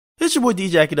It's your boy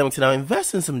DJ Akademiks, and I'm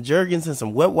investing in some Jergens and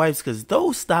some wet wipes because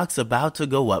those stocks about to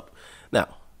go up.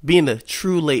 Now, being the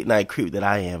true late night creep that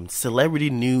I am, celebrity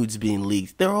nudes being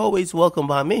leaked, they're always welcome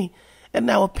by me. And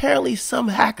now apparently some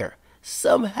hacker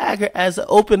has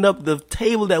opened up the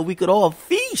table that we could all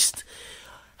feast,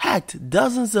 hacked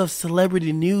dozens of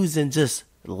celebrity nudes and just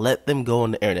let them go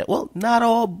on the internet. Well, not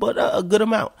all, but a good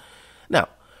amount. Now,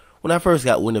 when I first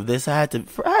got wind of this, I had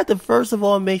to first of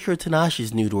all make sure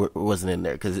Tinashe's nude wasn't in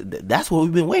there, because that's what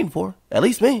we've been waiting for, at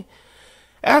least me.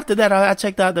 After that, I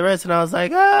checked out the rest, and I was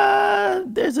like,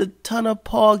 there's a ton of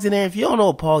pogs in there. If you don't know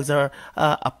what pogs are,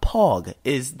 a pog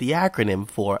is the acronym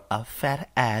for a fat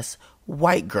ass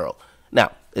white girl.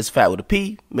 Now, it's fat with a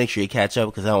P. Make sure you catch up,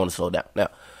 because I don't want to slow down. Now,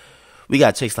 we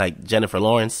got chicks like Jennifer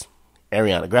Lawrence,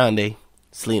 Ariana Grande,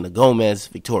 Selena Gomez,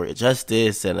 Victoria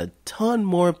Justice, and a ton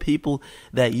more people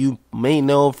that you may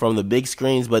know from the big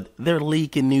screens, but they're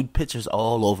leaking nude pictures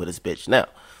all over this bitch. Now,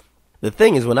 the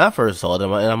thing is, when I first saw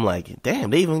them, and I'm like, damn,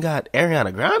 they even got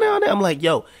Ariana Grande on there? I'm like,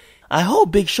 yo, I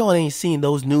hope Big Sean ain't seen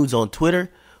those nudes on Twitter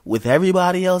with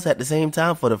everybody else at the same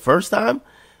time for the first time,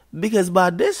 because by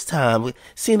this time,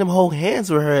 seeing him hold hands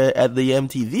with her at the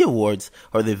MTV Awards,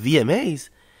 or the VMAs,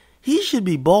 he should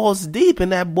be balls deep in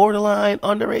that borderline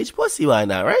underage pussy by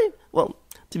now, right? Well,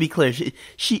 to be clear,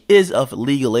 she is of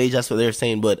legal age, that's what they're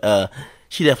saying, but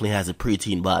she definitely has a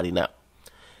preteen body. Now,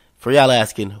 for y'all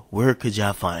asking, where could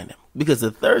y'all find them? Because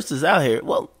the thirst is out here.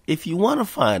 Well, if you want to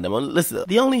find them, listen,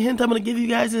 the only hint I'm going to give you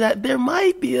guys is that there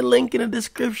might be a link in the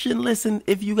description. Listen,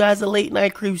 if you guys are late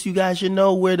night creeps, you guys should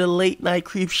know where the late night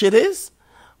creep shit is.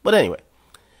 But anyway,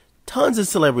 tons of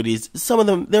celebrities, some of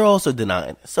them, they're also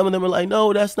denying. Some of them are like,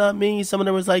 no, that's not me. Some of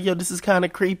them are like, yo, this is kind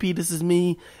of creepy. This is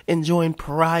me enjoying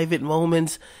private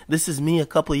moments. This is me a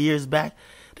couple of years back.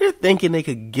 They're thinking they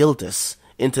could guilt us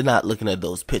into not looking at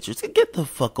those pictures. Get the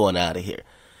fuck on out of here.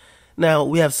 Now,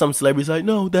 we have some celebrities like,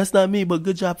 no, that's not me, but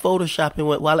good job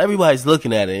photoshopping. While everybody's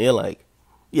looking at it, and you're like,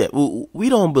 yeah, we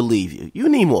don't believe you. You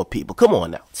need more people. Come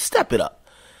on now. Step it up.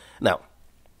 Now,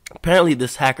 apparently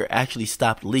this hacker actually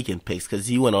stopped leaking pics because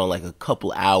he went on like a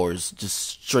couple hours just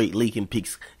straight leaking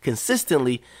pics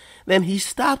consistently. Then he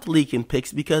stopped leaking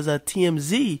pics because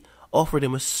TMZ offered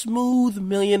him a smooth $1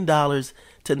 million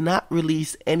to not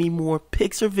release any more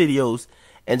pics or videos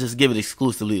and just give it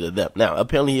exclusively to them. Now,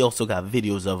 apparently he also got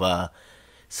videos of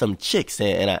some chicks,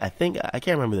 and I think, I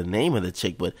can't remember the name of the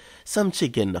chick, but some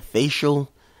chick getting a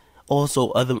facial.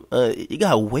 Also, you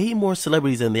got way more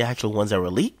celebrities than the actual ones that were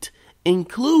leaked,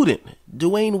 including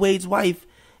Dwayne Wade's wife,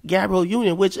 Gabrielle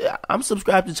Union, which I'm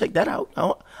subscribed to check that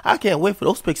out. I can't wait for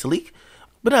those pics to leak.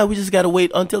 But now we just got to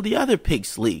wait until the other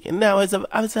pics leak. And now, as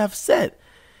I've said,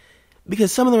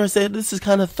 because some of them are saying this is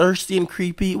kind of thirsty and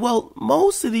creepy. Well,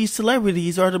 most of these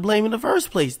celebrities are to blame in the first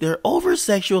place. They're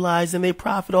over-sexualized and they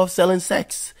profit off selling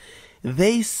sex.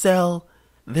 They sell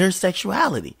their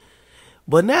sexuality.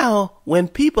 But now, when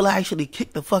people actually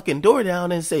kick the fucking door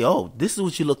down and say, oh, this is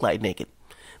what you look like naked.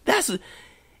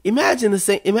 Imagine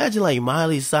like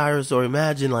Miley Cyrus, or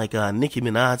imagine like Nicki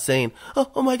Minaj saying,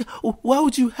 oh my God, why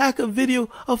would you hack a video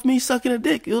of me sucking a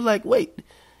dick? You're like, wait,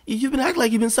 you've been acting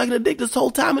like you've been sucking a dick this whole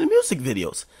time in the music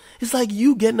videos. It's like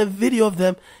you getting a video of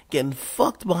them getting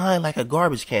fucked behind like a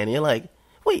garbage can. And you're like,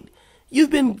 wait,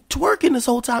 you've been twerking this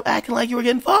whole time acting like you were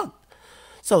getting fucked.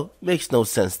 So, makes no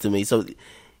sense to me. So,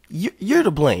 you're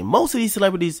to blame. Most of these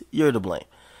celebrities, you're to blame.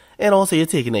 And also, you're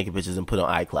taking naked pictures and put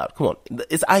on iCloud. Come on.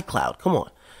 It's iCloud. Come on.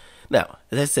 Now,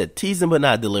 as I said, teasing but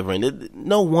not delivering.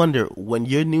 No wonder when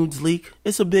your nudes leak,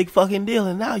 it's a big fucking deal.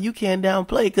 And now you can't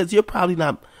downplay because you're probably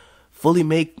not fully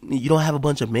you don't have a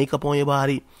bunch of makeup on your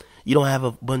body. You don't have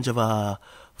a bunch of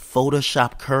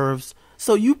Photoshop curves.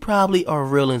 So you probably are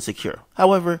real insecure.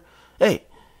 However, hey,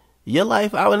 your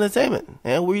life, our entertainment.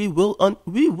 And we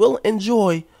will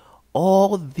enjoy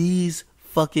all these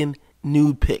fucking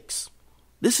nude pics.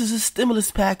 This is a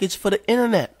stimulus package for the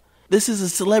internet. This is a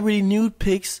celebrity nude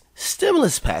pics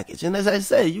stimulus package. And as I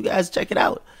said, you guys check it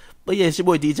out. But yeah, it's your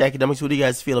boy DJ Akademiks. What do you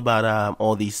guys feel about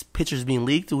all these pictures being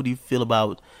leaked? What do you feel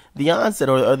about the onset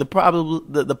or the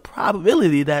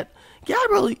probability that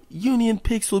Gabrielle Union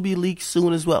pics will be leaked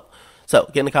soon as well? So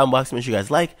get in the comment box. Make sure you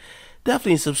guys like.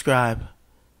 Definitely subscribe.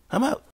 I'm out.